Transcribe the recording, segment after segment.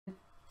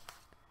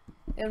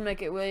It would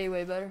make it way,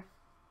 way better.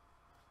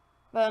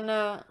 But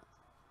no.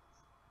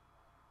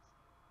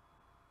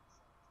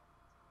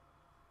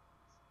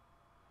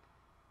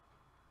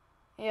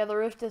 Yeah, the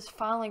rift is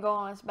finally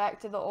gone. It's back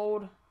to the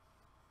old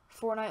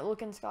Fortnite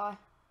looking sky.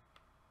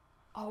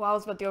 Oh, I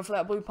was about to go for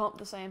that blue pump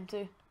the same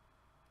too.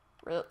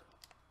 Rip.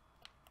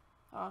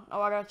 Oh,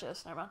 I got a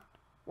chest. Never mind.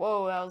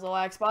 Whoa, that was a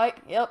lag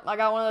spike. Yep, I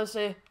got one of those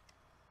too.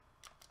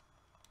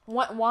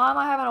 Why am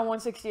I having a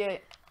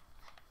 168?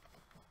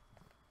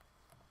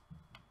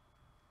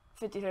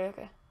 53,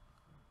 okay.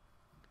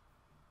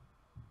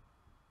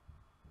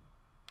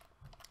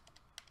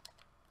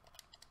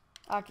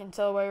 I can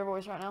tell by your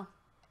voice right now.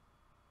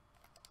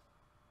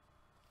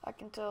 I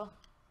can tell.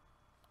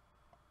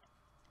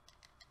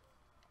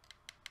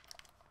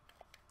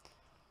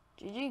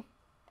 GG.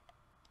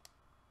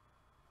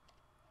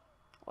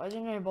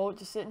 Legendary bolt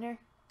just sitting here.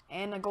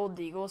 And a gold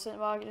deagle sitting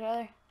by each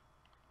other.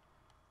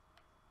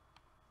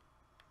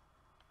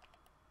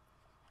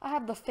 I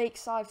have the fake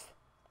scythe.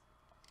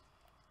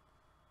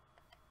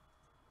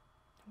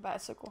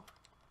 Bicycle.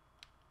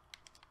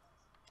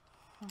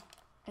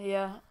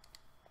 Yeah.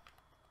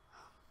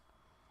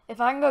 If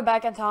I can go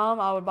back in time,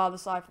 I would buy the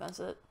scythe and that's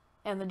it.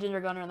 And the ginger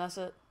gunner and that's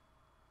it.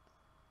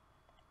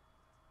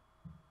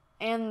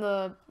 And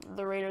the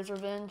Raider's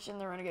Revenge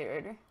and the Renegade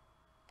Raider.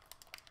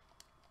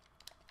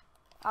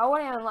 I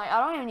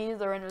don't even use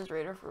the Renegade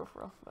Raider for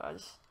real, but I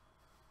just...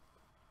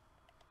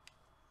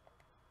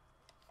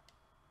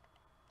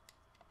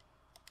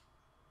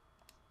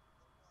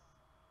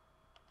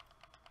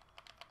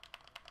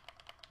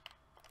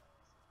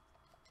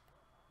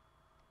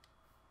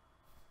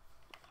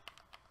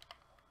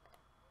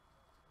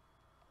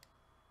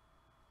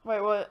 Wait,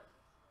 what?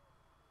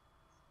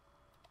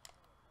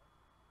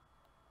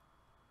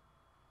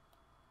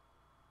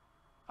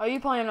 Are you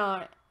playing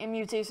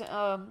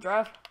MUT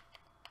draft?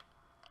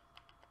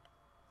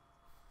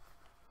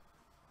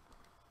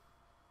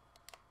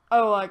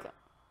 Oh, like,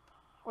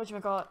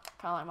 whatchamacallit?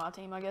 Kind of like my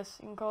team, I guess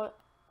you can call it.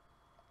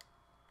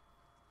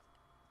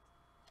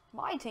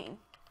 My team?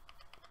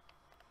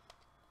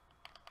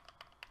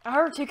 I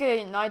heard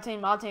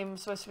 2K19, my team,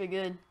 was supposed to be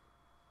good.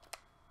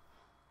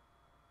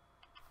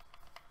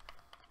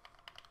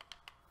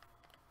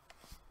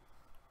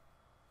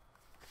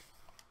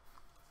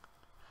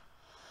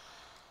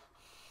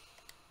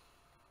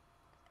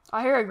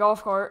 I hear a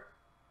golf cart.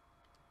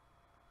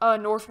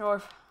 North.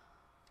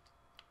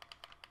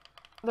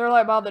 They're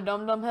like by the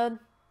Dum Dum Head.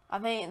 I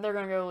think they're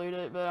gonna go loot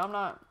it, but I'm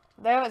not.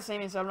 They haven't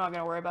seen me, so I'm not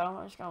gonna worry about them.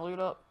 I'm just gonna loot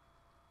up.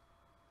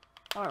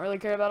 I don't really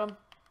care about them.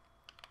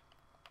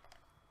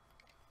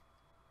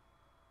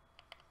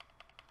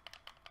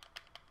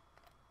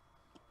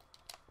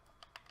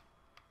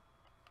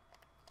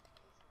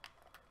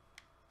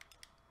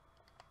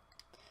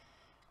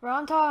 Bro,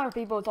 I'm tired of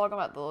people talking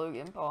about the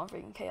Logan Paul and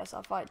freaking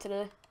KSI fight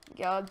today.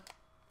 God.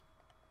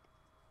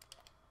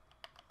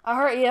 I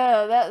heard,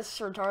 yeah, that's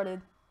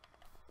retarded.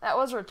 That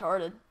was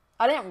retarded.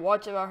 I didn't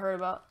watch it, but I heard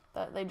about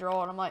that they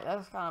draw it. I'm like,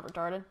 that's kind of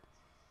retarded.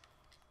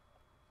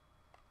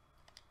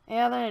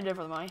 Yeah, they need it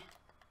for the money.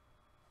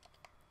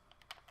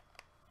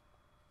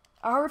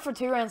 I heard for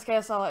 2 rounds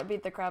KSI like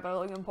beat the crap out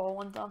of Logan Paul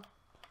one time.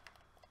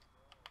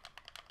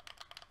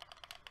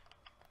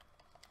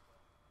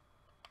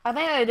 I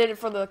think they did it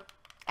for the...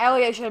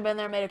 Alligator should have been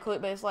there and made a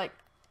clip, but it's like,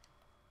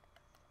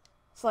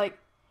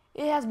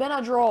 it has been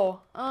a draw.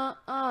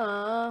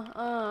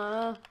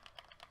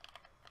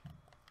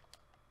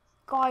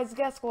 Guys,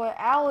 guess what?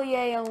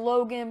 Alligator and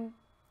Logan,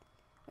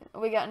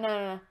 we got,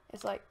 no.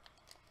 It's like,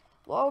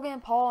 Logan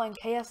Paul and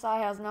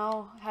KSI has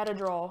now had a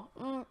draw.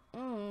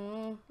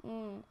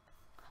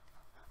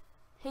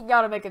 He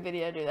gotta make a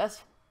video, dude.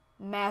 That's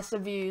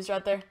massive views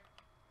right there.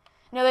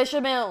 No, they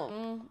should have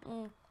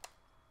been,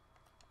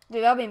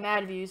 dude, that'll be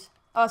mad views.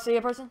 Oh, see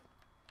a person?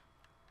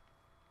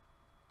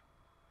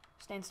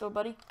 Stand still,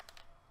 buddy.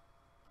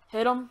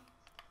 Hit him.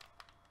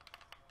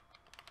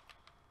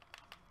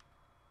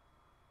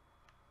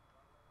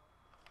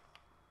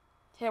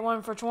 Hit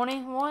one for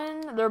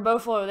 21. They're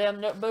both low. They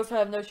have both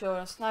have no shield.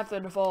 I sniped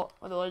their default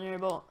with a legendary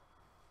bullet.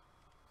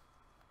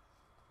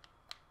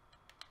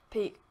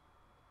 Peek.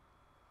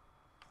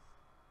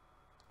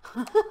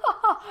 I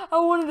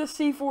wanted to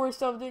see C4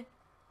 stuff, dude.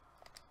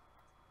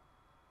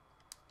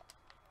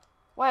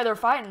 Why, they're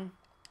fighting.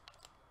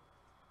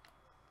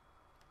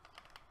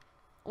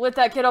 Lit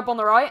that kid up on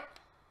the right.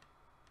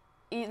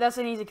 That's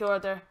an easy kill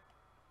right there.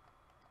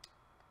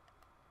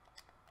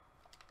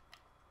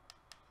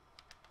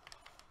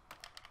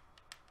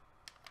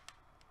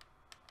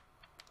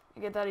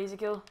 You get that easy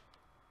kill.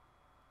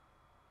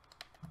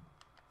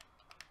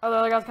 Oh, the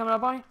other guy's coming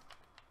up on you.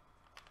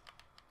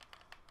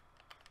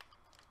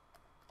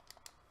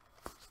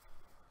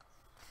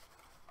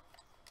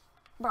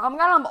 Bro, I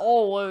got him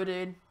all low,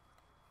 dude.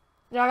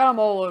 Yeah, I got him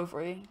all low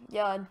for you.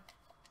 God.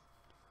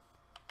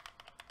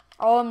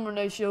 All of them with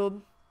no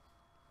shield.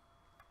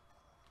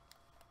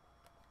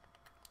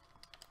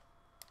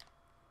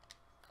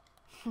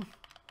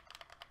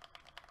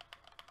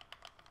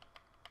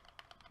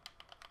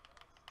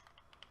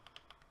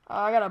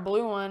 I got a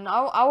blue one.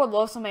 I would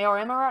love some AR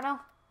ammo right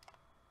now.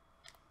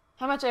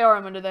 How much AR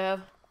ammo do they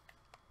have?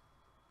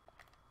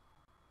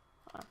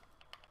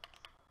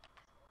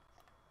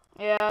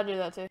 Yeah, I'll do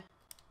that too. You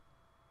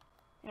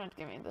don't have to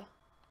give me the...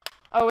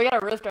 Oh, we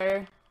got a rift right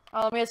here.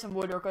 Oh, let me get some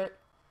wood real quick.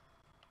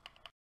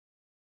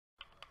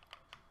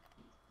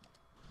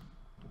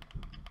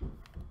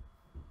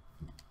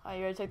 Oh,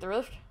 you ready to take the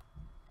rift?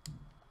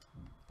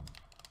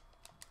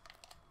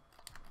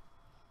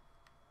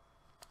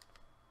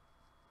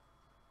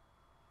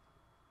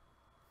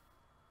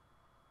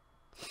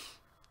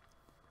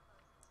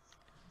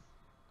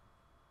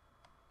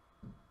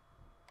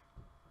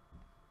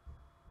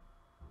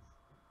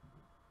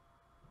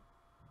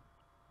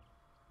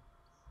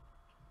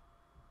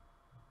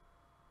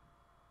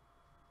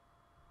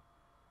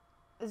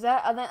 Is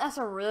that, I think that's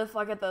a rift,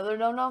 like at the other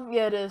dome?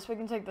 Yeah, it is. We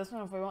can take this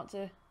one if we want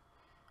to.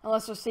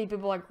 Unless we see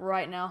people, like,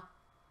 right now.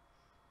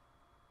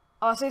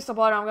 Oh, I see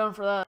supply drop. I'm going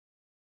for that.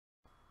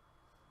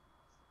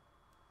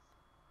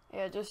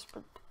 Yeah, just...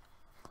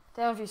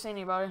 Tell me if you see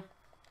anybody.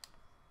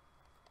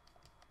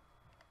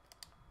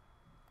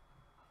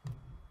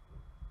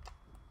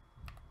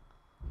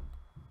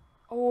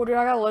 Oh, dude,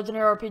 I got a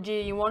legendary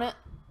RPG. You want it?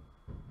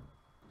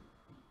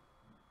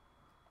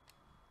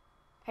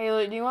 Hey,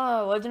 Luke, do you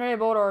want a legendary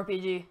bolt or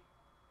RPG?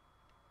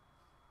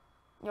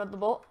 You want the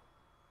bolt?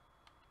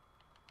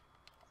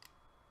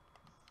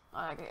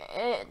 Okay,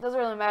 it doesn't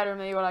really matter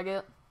to me what I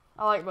get.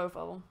 I like both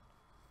of them.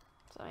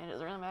 So, I mean, it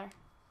doesn't really matter.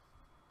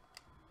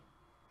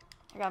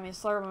 I got me a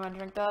slurp. I'm gonna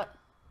drink that.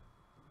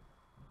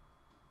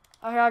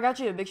 Okay, I got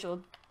you a big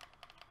shield.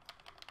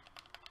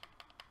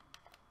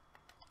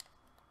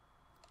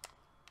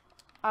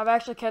 I've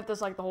actually kept this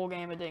like the whole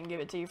game. It didn't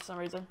give it to you for some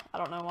reason. I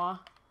don't know why.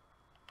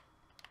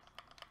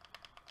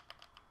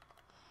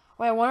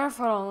 Wait, I wonder if,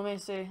 hold on, let me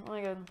see. Let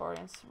me go to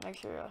bargains. Make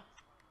sure,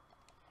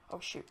 oh,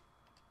 shoot.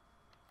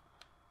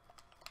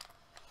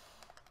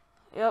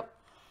 Yep.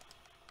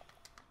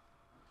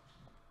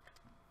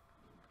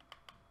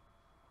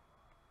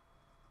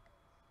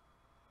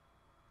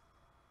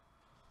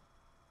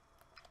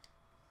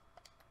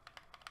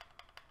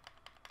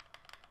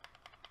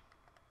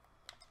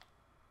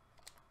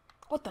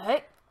 What the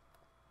heck?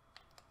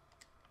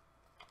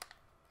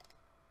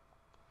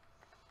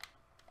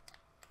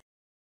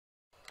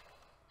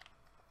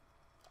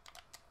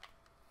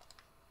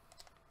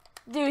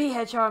 Dude, he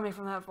headshot me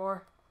from that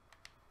far.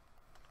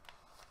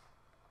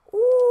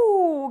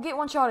 Ooh, get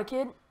one shot at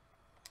kid.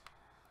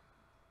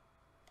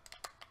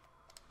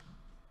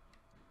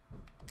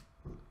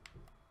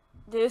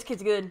 Dude, this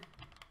kid's good.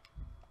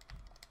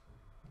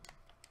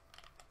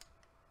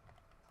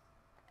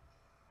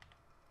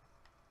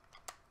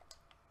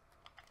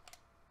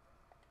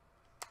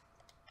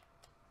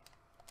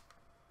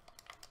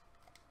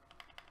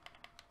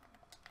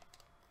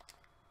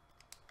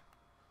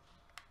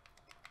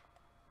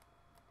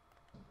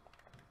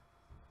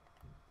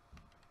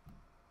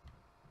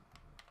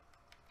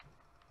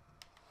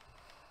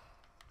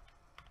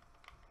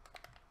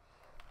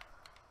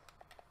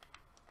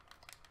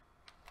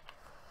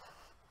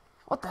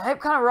 What the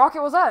heck kind of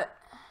rocket was that?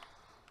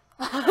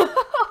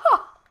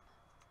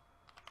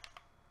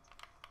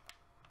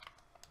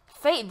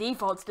 Fate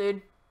defaults,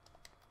 dude.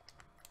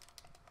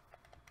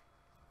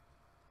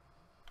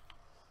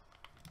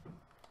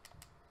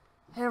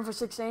 Hit him for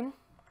 16.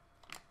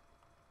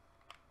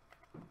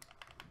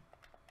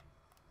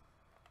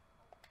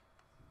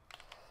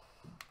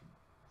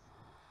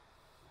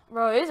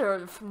 Bro, these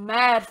are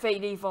mad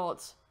fate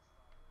defaults.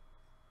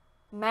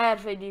 Mad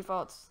fate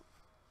defaults.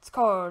 It's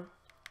called...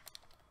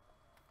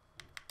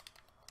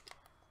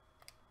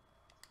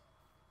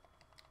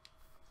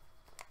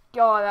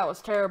 God, that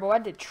was terrible. I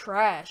did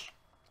trash.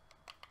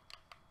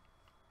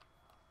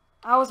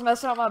 I was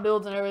messing up my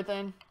builds and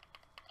everything.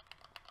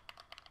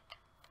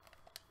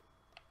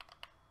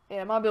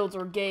 Yeah, my builds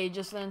were gay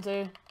just then,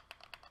 too.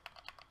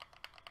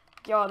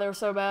 God, they were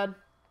so bad.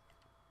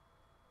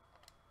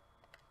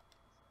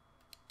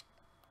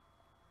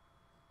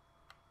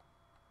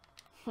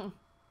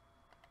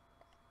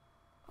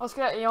 Let's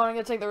get... You want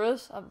to go take the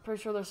risk? I'm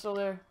pretty sure they're still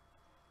there.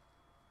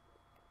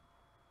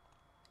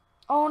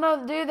 Oh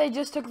no, dude, they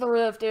just took the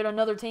rift, dude.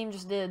 Another team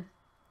just did.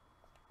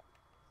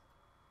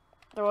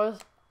 There was.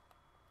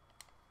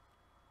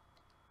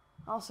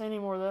 I don't see any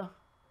more, though.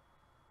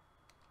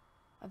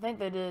 I think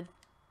they did.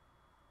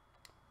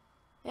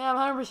 Yeah,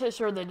 I'm 100%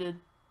 sure they did.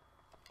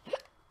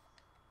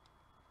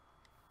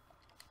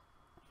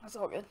 That's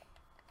all good.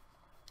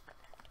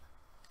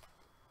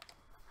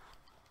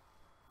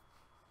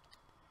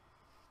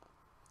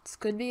 This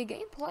could be a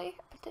gameplay,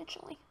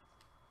 potentially.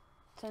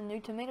 It's a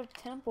new tomato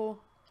temple.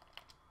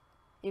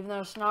 Even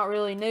though it's not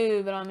really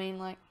new, but I mean,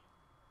 like...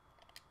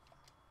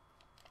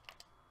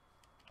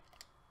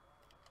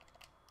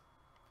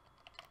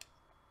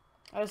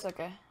 Oh, it's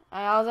okay.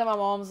 I was at my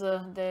mom's the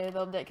day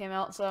the update came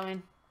out, so I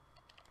mean...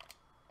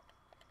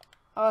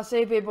 Oh, I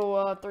see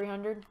people,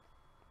 300.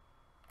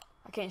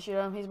 I can't shoot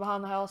him, he's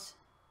behind the house.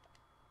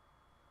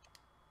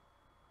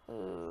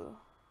 Ooh.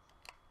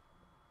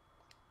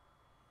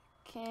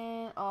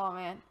 Can't... Oh,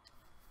 man.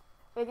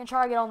 We can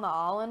try to get on the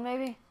island,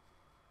 maybe.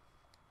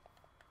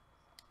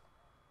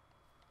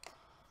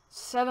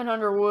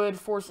 700 wood,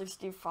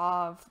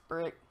 465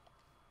 brick.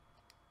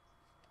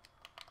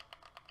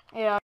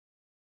 Yeah.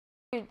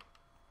 I'll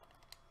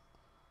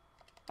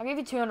give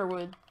you 200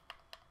 wood.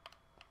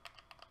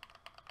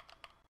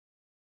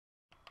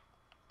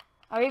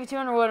 I'll give you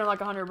 200 wood and like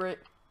 100 brick.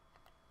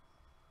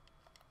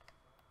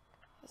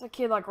 There's a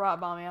kid like right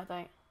by me, I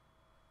think.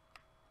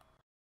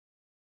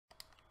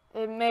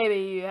 It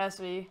maybe it has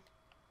to be.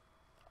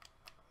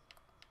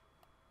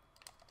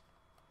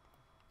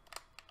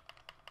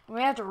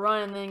 We have to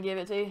run and then give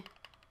it to you.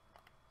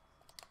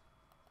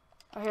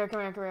 Oh, here, come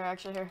here,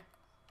 actually, here.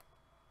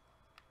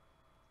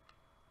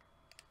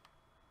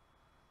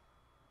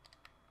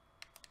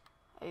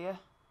 There you go.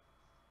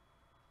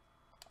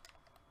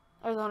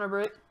 There's 100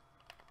 brick.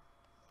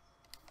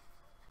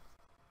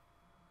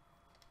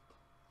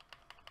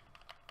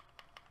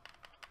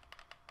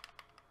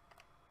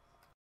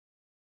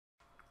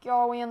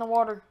 Y'all, we in the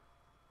water.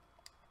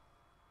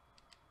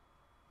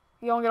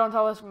 You don't get on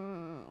top of this,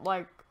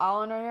 like,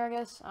 island right here, I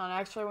guess? And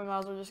actually, we might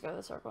as well just go to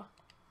the circle.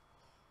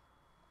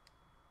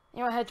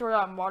 You want to head toward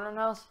that watering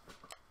house?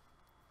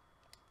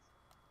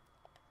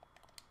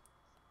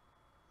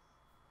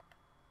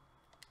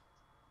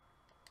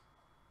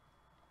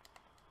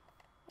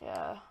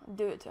 Yeah,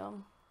 do it to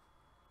him.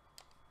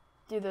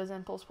 Do those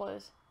impulse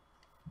plays.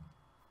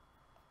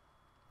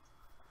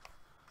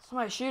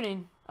 Somebody's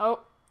shooting. Oh,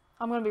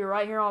 I'm gonna be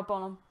right here up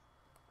on him.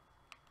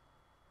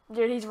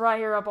 Dude, he's right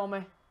here up on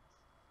me.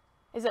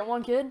 Is that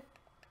one kid?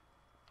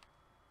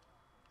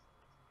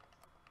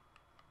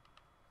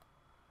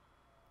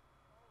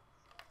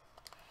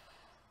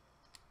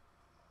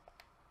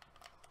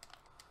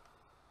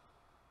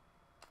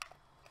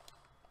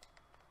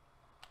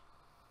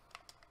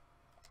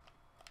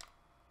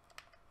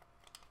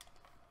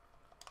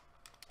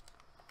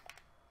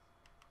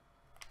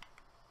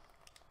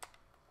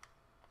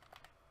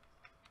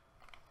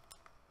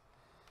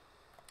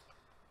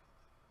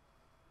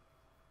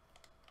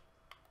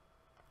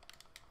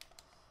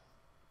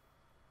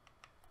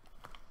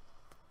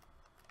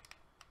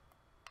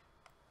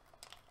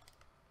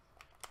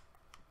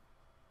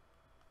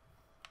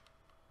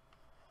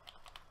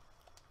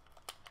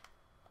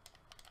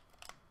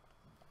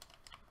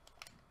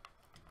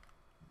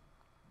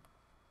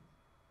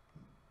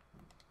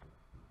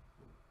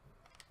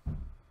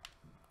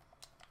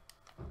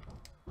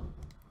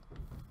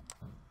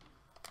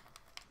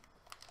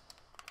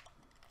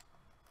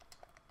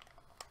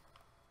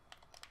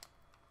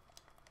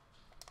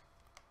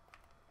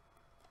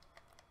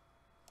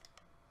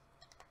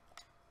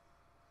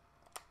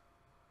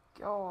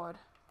 God.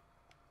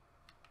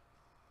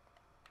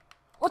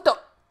 What the?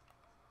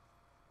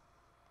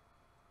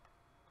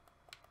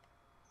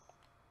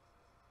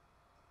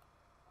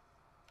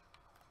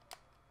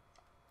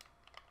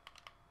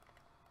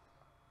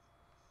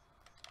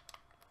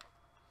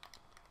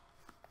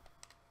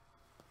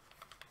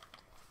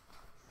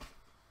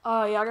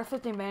 Oh, yeah, I got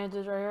 15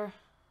 bandages right here.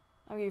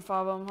 I'll give you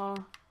 5 of them,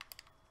 huh?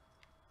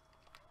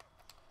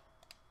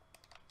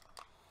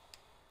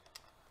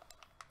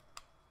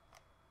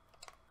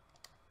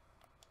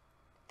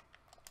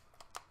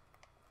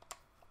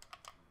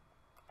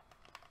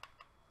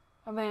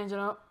 I'm bandaging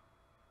up.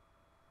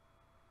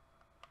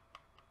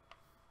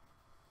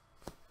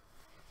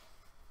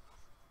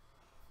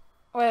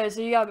 Wait,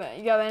 so you got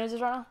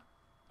bandages right now?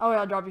 Oh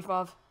yeah, I'll drop you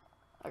 5.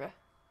 Okay.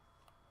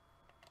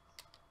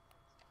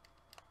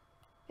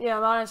 Yeah,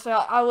 honestly,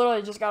 I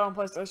literally just got on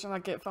PlayStation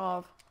like at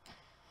 5.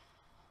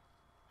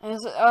 And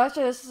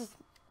actually, this is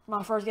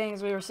my first game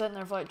because we were sitting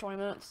there for like 20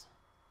 minutes.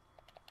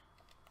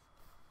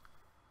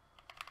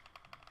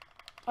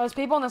 Oh, there's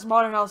people in this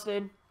modern house,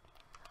 dude.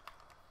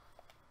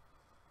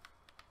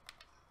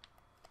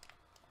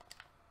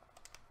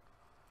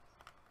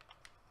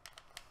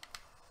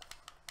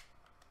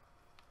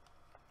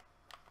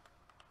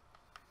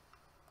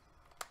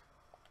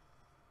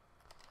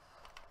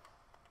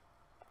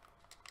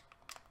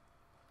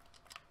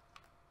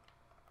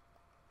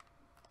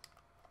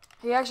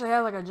 He actually had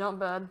like a jump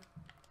pad,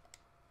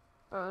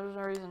 but there's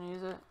no reason to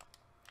use it.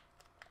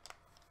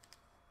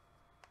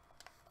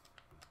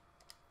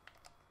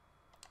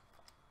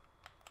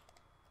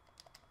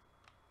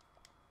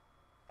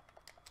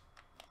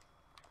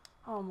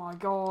 Oh my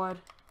god.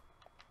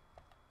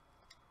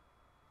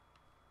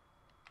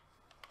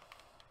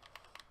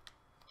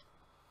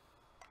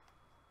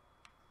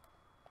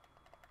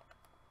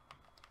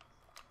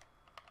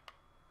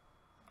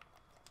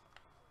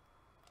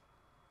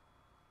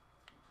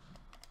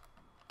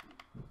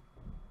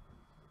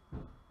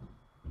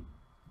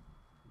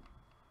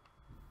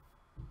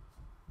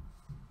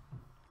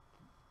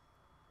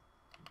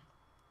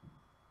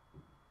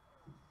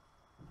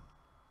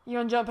 You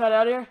gonna jump pad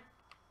out of here?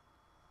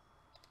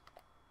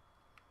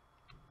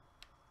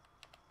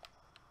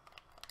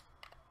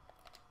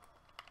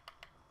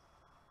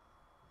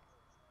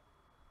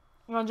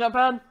 You want jump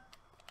pad?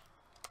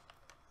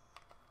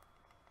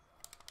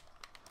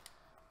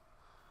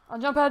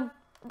 On jump pad.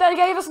 That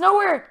gave us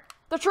nowhere!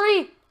 The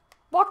tree!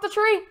 Walk the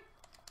tree!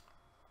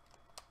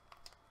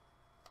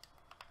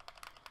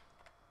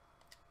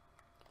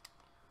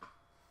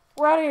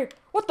 We're out of here.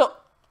 What the?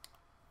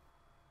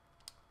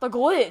 The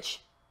glitch.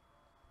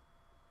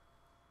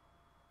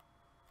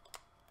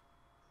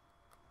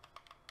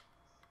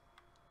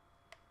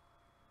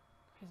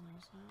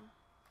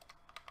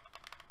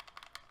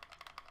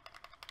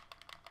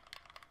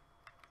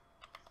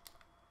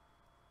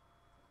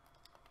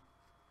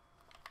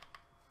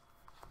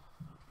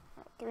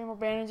 Three more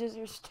bandages.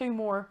 There's two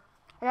more.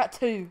 I got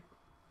two.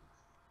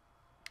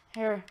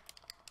 Here.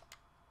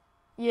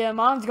 Yeah,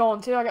 mine's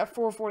gone too. I got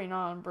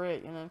 449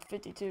 brick and then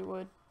 52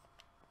 wood.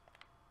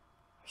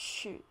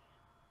 Shoot.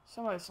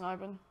 Somebody's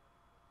sniping.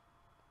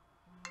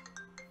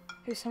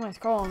 Who's somebody's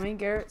calling me?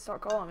 Garrett,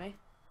 start calling me.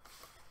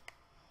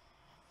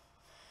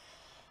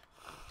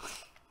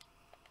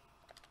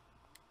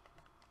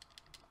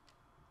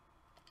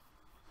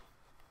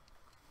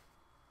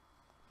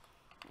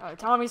 Alright,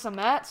 tell me some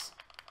mats.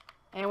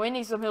 And we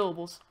need some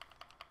healables.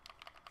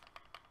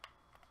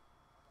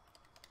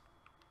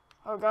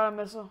 Oh, got a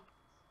missile.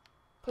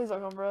 Please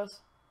don't come for us.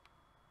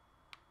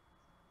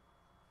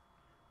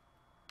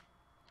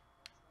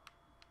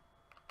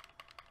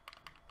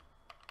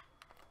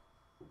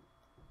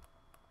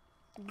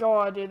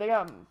 God, dude, they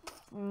got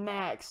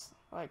max.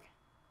 Like,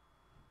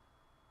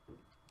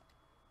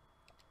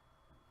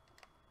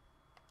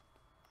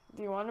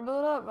 do you want to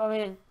build up? I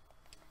mean,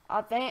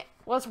 I think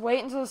let's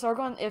wait until the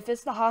circle. And if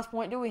it's the highest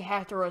point, we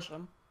have to rush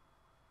them.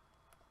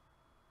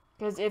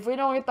 Because if we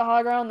don't get the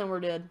high ground, then we're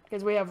dead.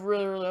 Because we have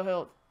really, really low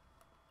health.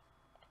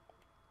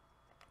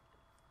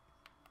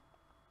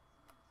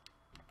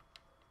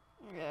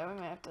 Yeah, we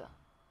may have to,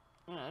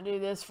 do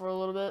this for a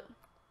little bit.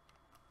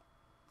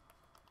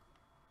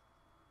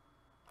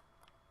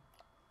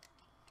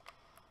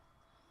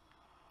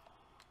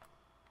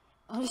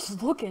 I'm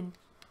just looking.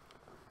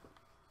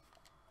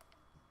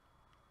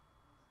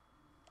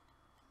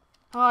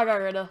 Oh, I got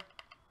rid of.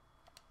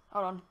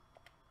 Hold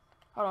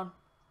on.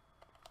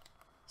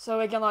 So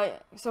we can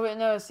so it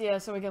knows, yeah,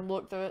 so we can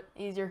look through it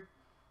easier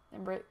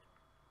than break.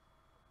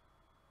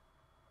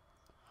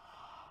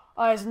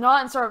 Oh, it's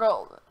not in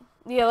circle.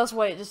 Yeah, let's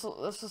wait.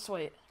 Let's just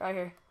wait right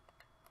here.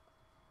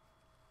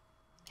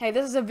 Hey,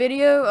 this is a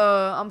video.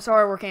 I'm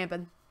sorry we're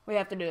camping. We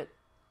have to do it.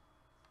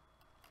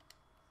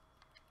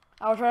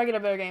 I'll try to get a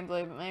better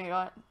gameplay, but maybe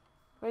not.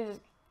 Yeah,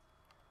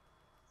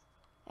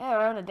 we're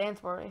having a dance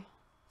party.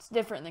 It's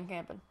different than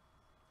camping.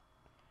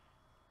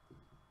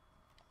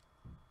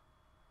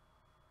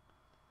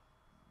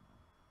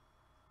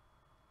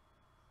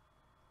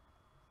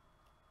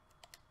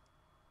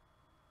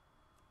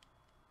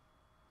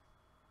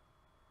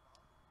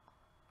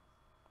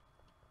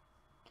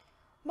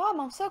 Mom,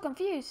 I'm so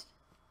confused.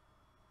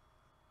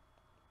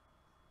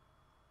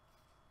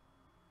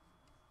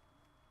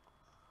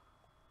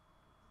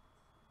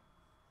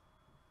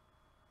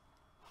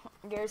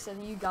 Gary said,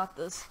 you got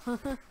this.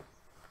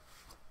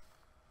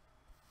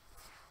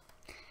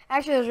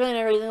 Actually, there's really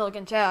no reason to look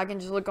in chat. I can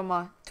just look on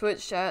my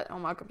Twitch chat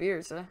on my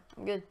computer, so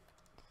I'm good.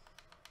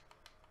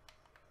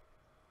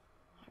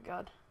 Oh,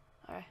 God.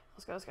 Alright,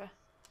 let's go.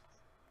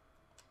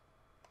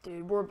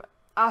 Dude,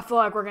 I feel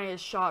like we're gonna get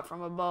shot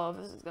from above.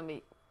 This is gonna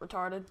be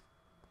retarded.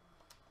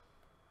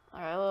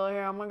 Alright, little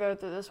here, I'm gonna go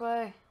through this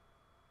way.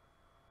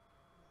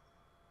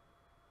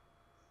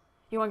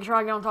 You wanna try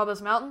to get on top of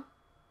this mountain?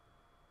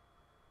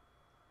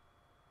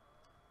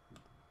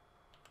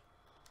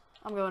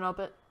 I'm going up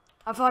it.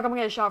 I feel like I'm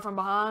gonna get shot from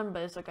behind,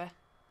 but it's okay.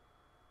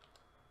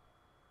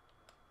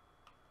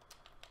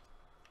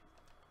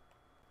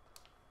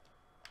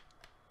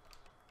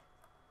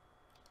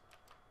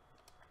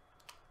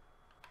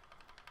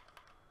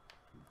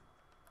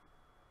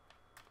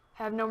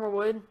 Have no more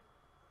wood.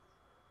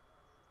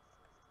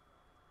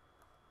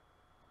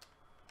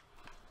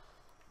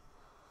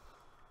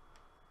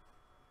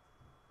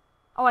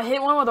 Oh, I hit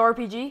one with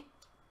RPG.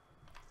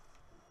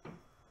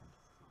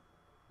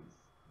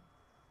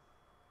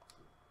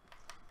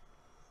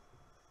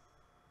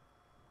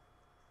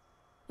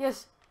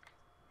 Yes.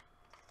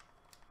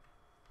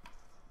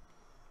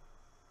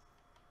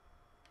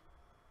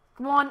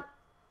 Come on.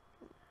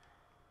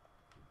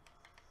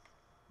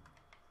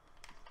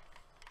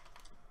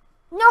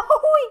 No,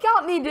 he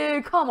got me,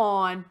 dude. Come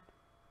on.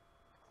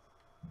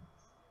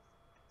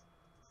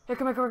 Here,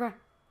 come here.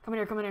 Come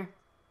in here.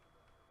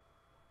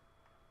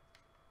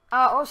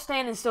 I was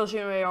standing still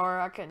shooting AR.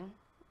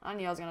 I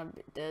knew I was gonna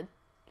be dead.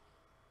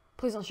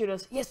 Please don't shoot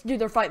us. Yes, dude,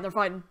 they're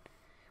fighting.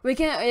 We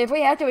can't, if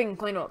we have to, we can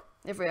clean up.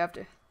 If we have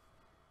to.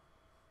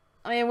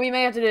 I mean, we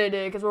may have to do it,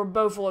 dude, because we're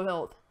both full of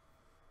health.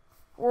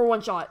 We're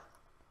one shot.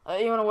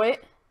 You wanna wait?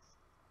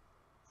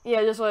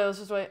 Yeah, just wait, let's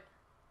just wait.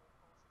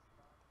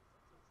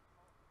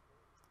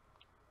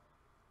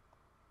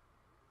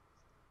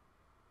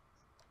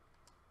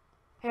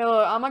 Hey,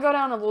 look, I'm gonna go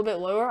down a little bit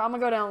lower. I'm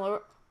gonna go down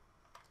lower.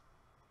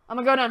 I'm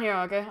gonna go down here,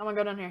 okay? I'm gonna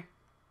go down here.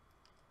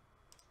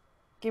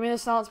 Give me the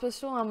silence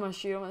pistol. I'm gonna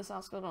shoot him with the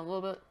silence pistol in a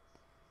little bit.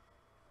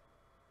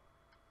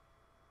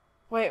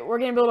 Wait, we're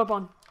getting built up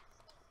on.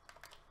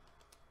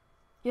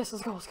 Yes,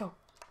 let's go.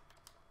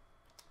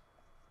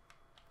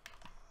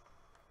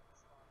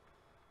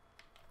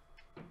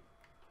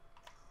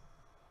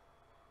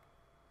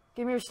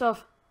 Give me your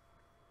stuff.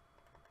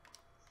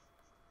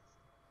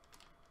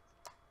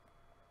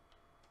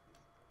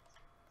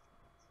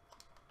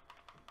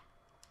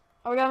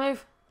 Oh, we gotta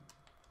move.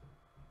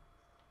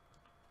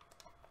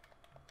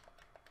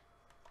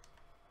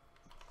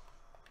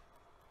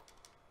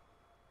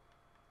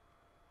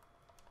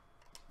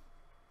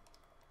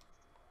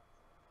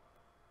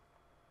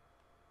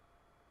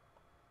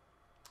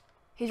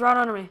 He's right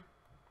under me.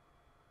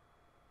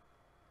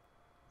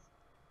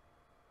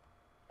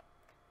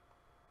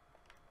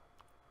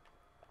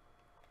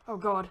 Oh,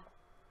 God.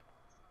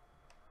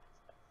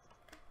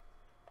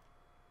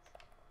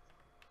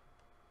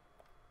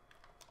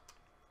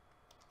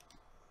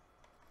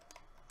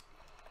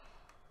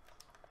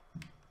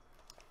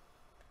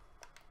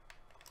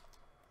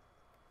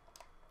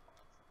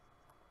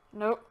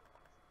 Nope.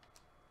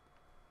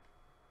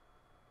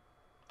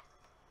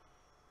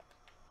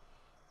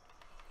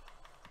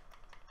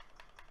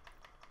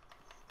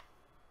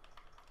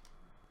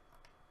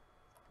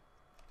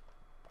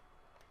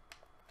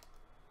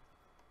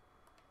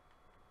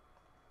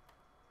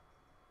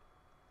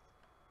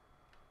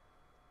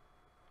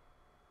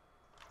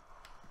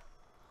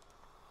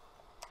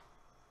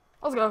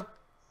 Let's go.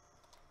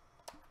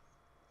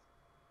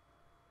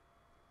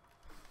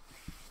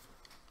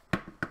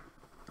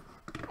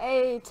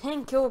 A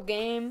 10 kill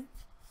game.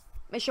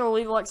 Make sure to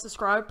leave a like,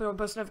 subscribe, put on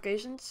post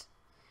notifications.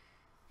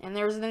 And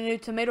there's the new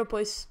tomato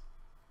place.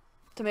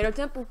 Tomato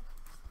Temple.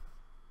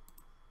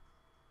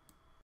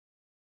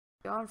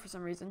 Gone for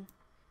some reason.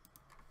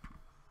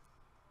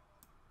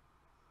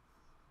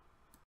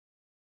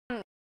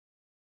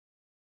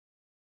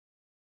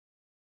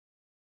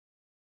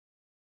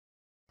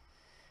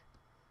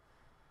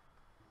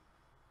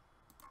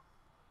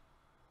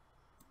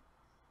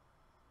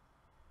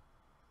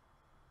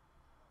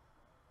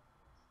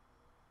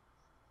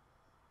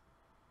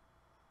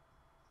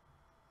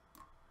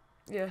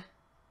 Yeah.